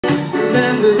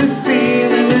remember the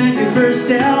feeling when you first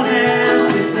held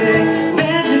hands today.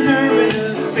 Imagine her in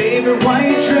her favorite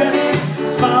white dress,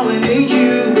 smiling at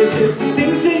you as if the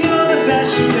things that you're the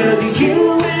best. She tells you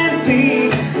you and me,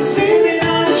 sitting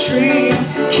on a tree.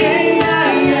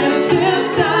 K-I-S-S-I-N-G.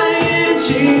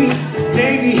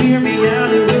 Baby, hear me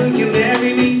out and will you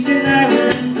marry me tonight?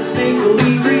 This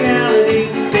make-believe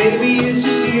reality, baby, is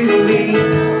just you and me.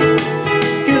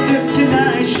 Cause if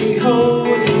tonight she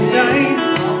holds you tight,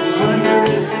 I wonder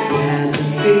if this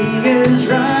fantasy is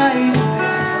right.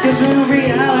 Cause when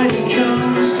reality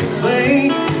comes to play,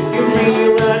 you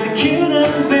realize you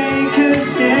couldn't make her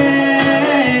stay.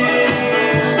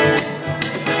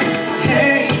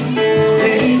 Hey,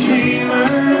 daydreamer,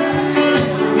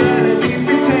 you gotta be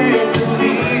prepared to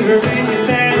leave her in your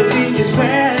fantasy. Cause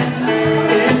when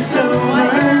it's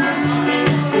over,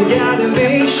 you gotta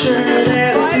make sure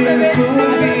that it's you who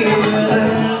will be with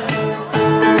her.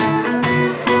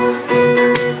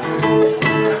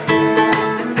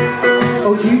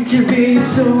 Oh, you can be a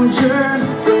soldier,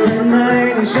 the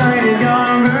knight in shining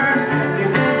armor. You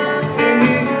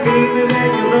think that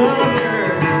you love her.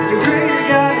 You pray to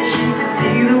God that she can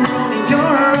see the world in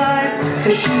your eyes, so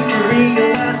she can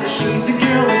realize that she's the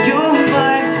girl of your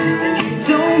life. And you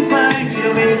don't mind, you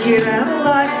don't make it out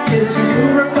alive, cause you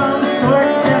knew her from the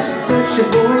start that she's such a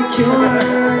boy killer.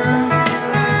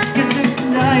 Cause if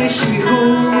tonight she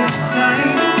holds you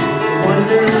tight, you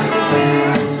wonder if this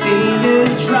fantasy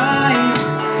is right.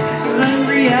 When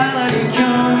reality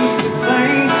comes to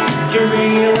play, you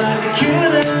realize you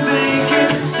couldn't make her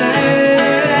stay.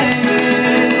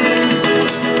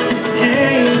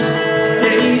 Hey,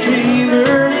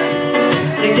 daydreamer,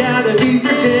 you gotta be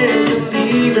prepared to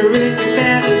leave her in your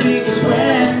fantasy. Cause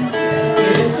when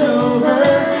it's over,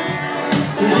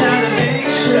 you gotta make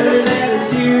sure that it's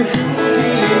you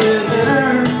be with her.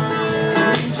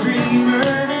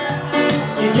 Daydreamer,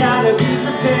 you gotta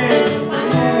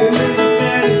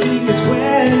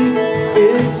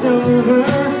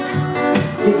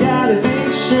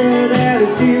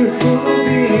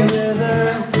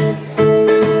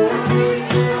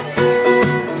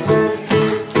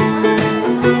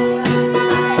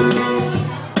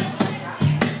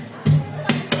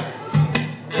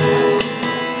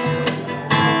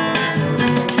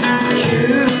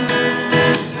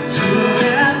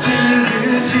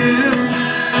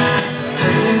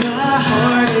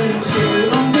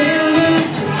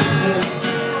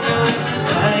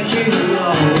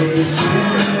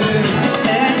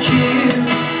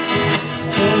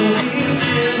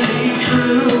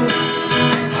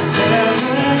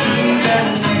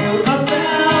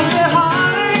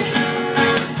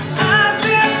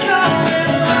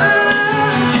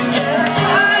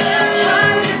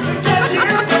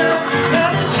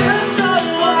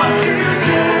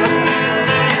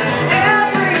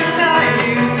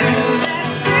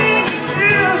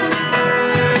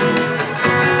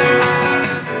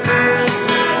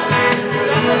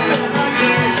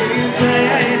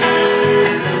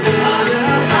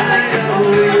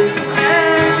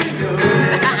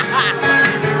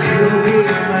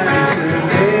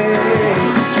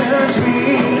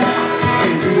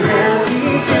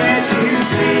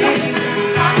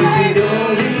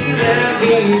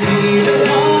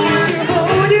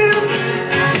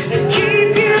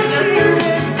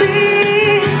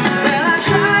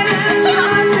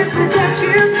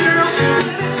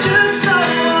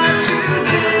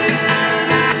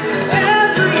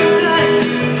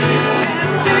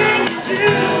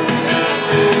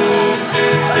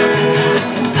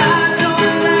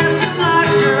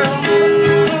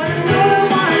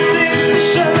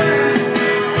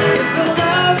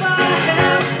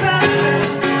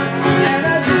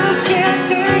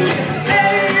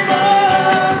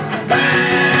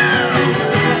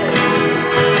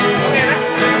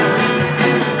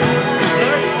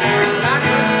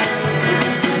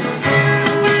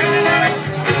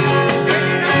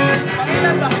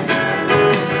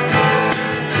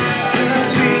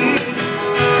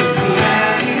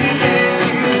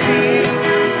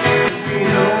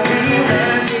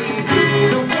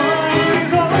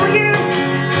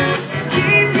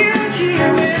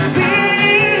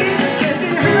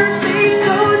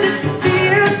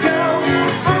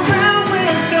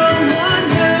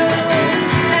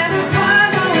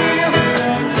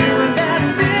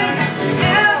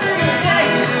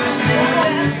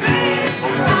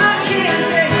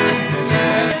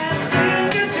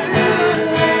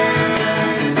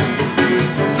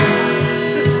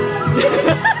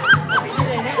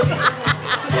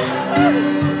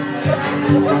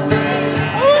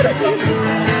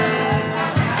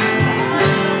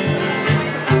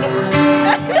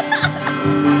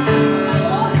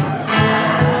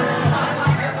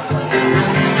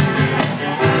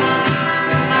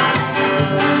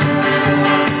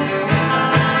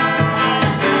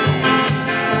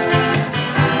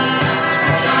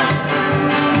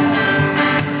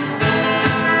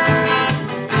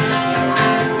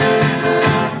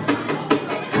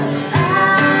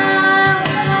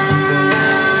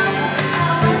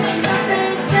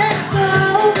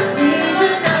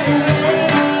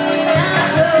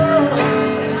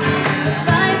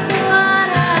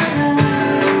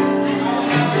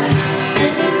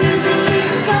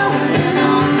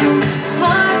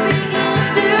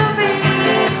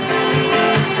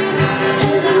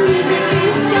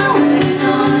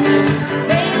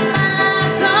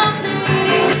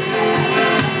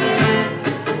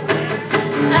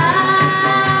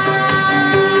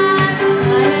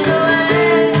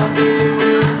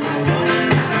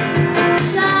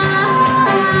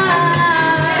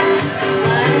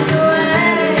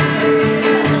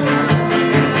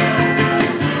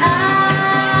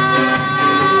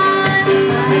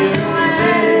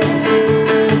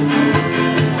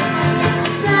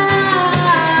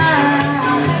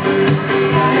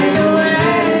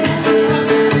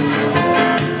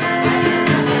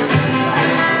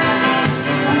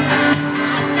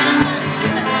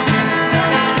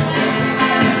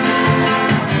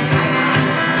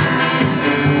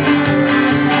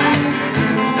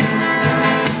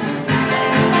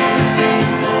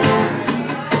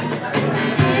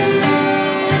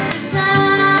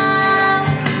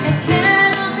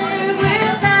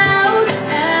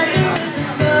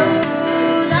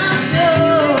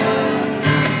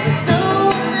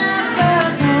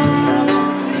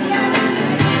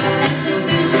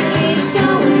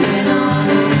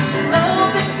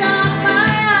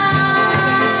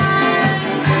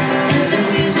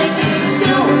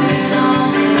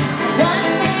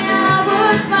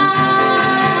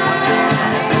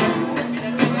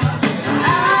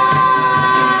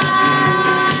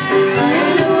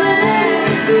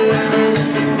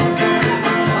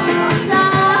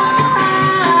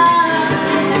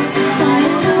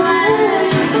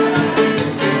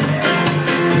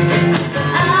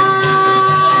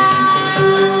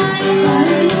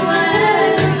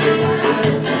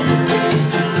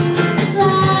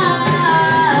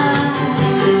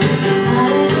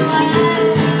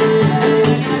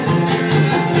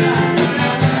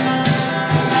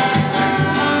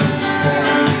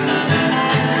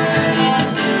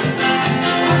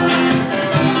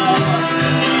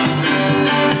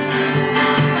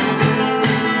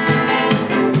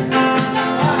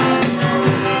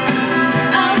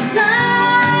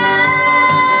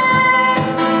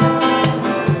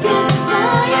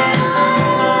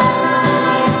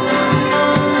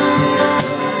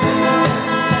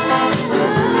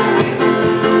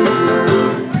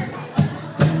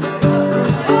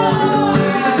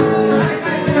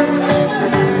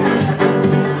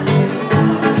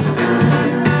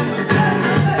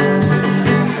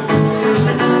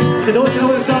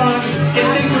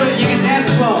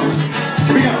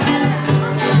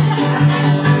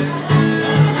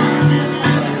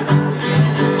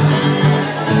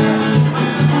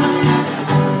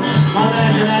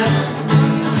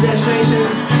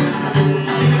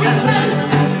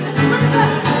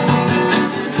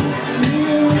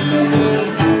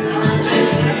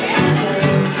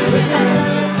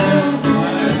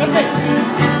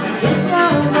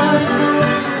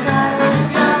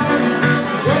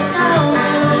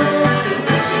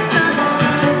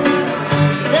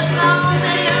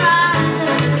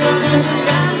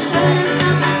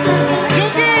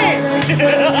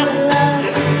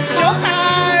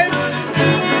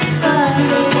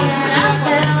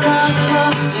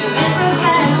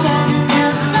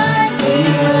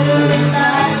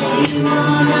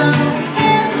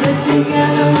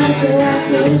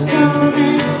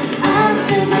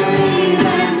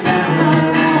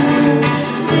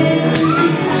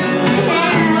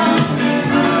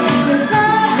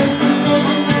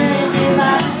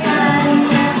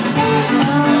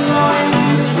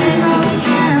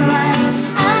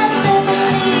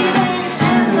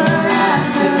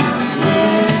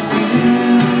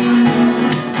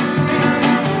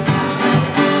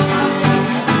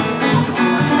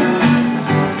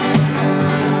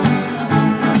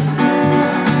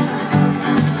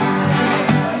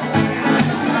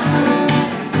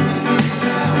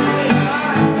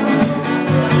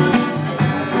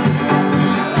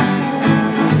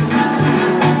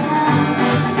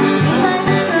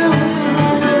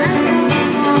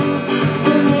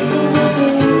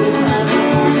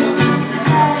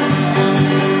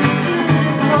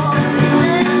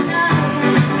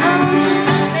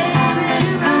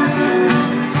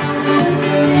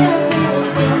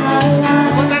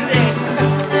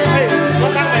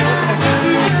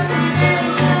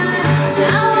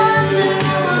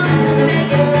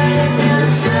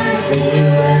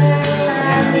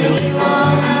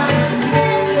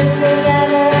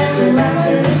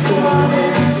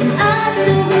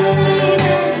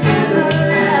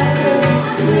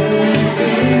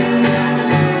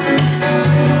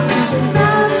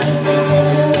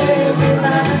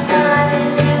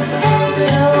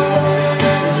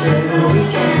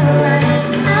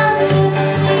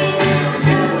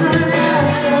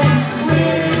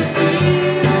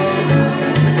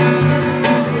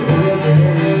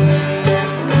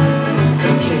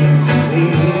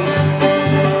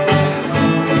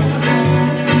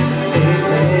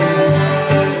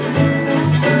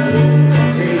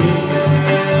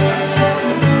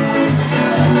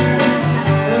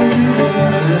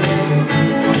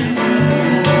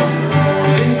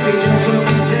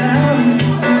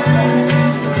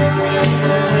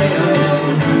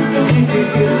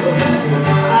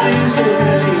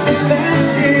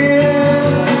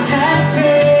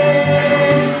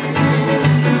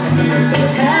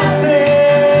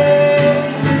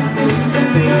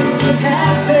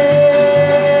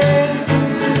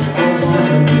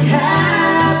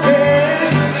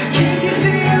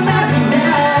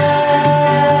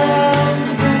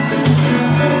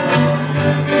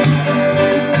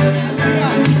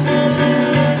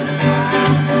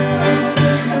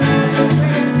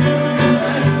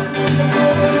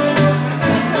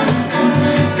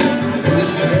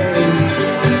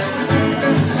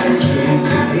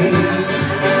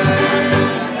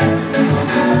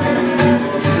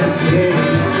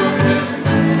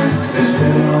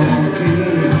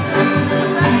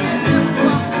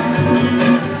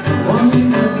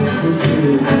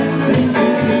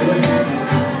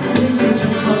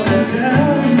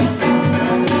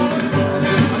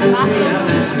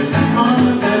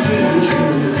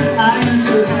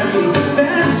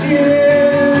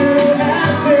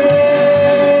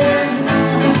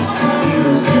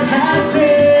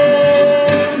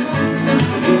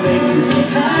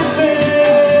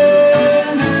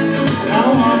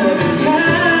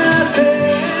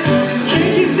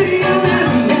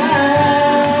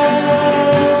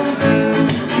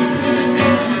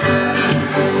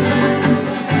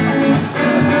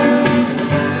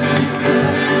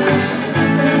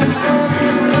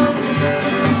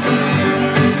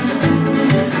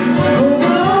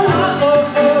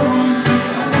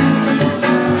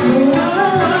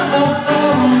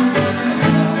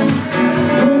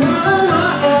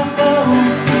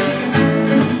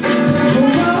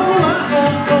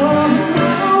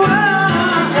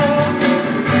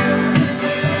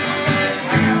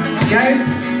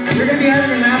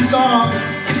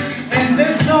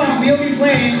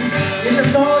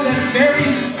very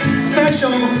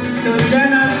special to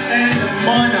Janas and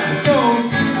Monna. So,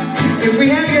 if we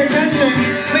have your attention,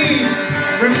 please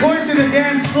report to the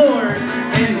dance floor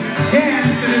and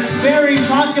dance to this very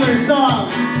popular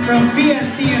song from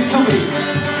VST and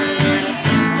Company.